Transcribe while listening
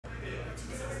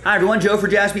Hi everyone, Joe for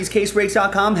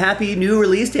JaspysCaseBreaks.com. Happy new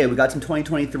release day. We got some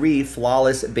 2023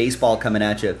 Flawless Baseball coming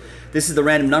at you. This is the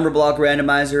random number block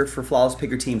randomizer for Flawless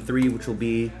Picker Team 3, which will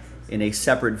be in a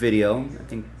separate video. I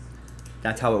think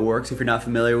that's how it works if you're not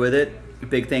familiar with it.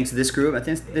 Big thanks to this group. I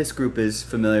think this group is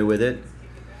familiar with it.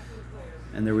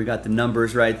 And there we got the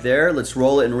numbers right there. Let's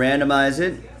roll it and randomize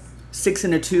it. 6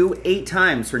 and a 2, 8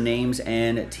 times for names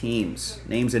and teams.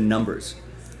 Names and numbers.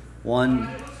 1,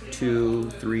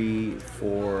 2, 3,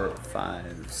 4,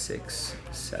 5, 6,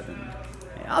 7.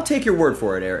 I'll take your word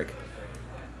for it, Eric.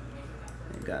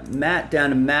 We've got Matt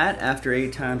down to Matt after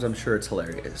 8 times. I'm sure it's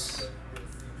hilarious.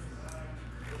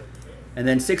 And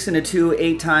then 6 and a 2,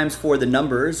 8 times for the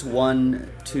numbers. 1,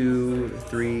 2,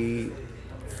 3,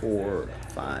 4,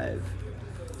 5,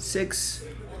 6,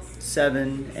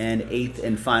 7, and 8th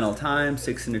and final time.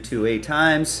 6 and a 2, 8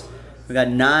 times. We got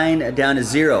 9 down to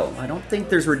 0. I don't think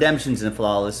there's redemptions in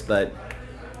Flawless, but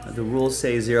the rules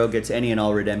say 0 gets any and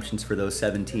all redemptions for those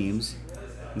 7 teams,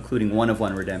 including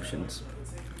 1-of-1 redemptions.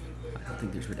 I don't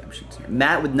think there's redemptions here.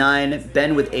 Matt with 9,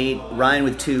 Ben with 8, Ryan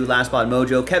with 2, Last Spot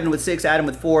Mojo, Kevin with 6, Adam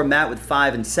with 4, Matt with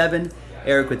 5 and 7,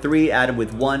 Eric with 3, Adam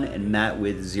with 1, and Matt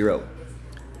with 0.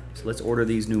 So let's order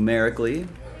these numerically.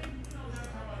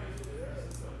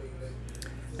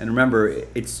 And remember,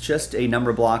 it's just a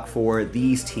number block for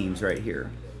these teams right here.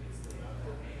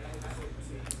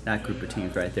 That group of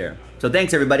teams right there. So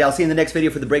thanks, everybody. I'll see you in the next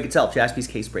video for the break itself.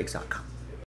 JaspysCaseBreaks.com.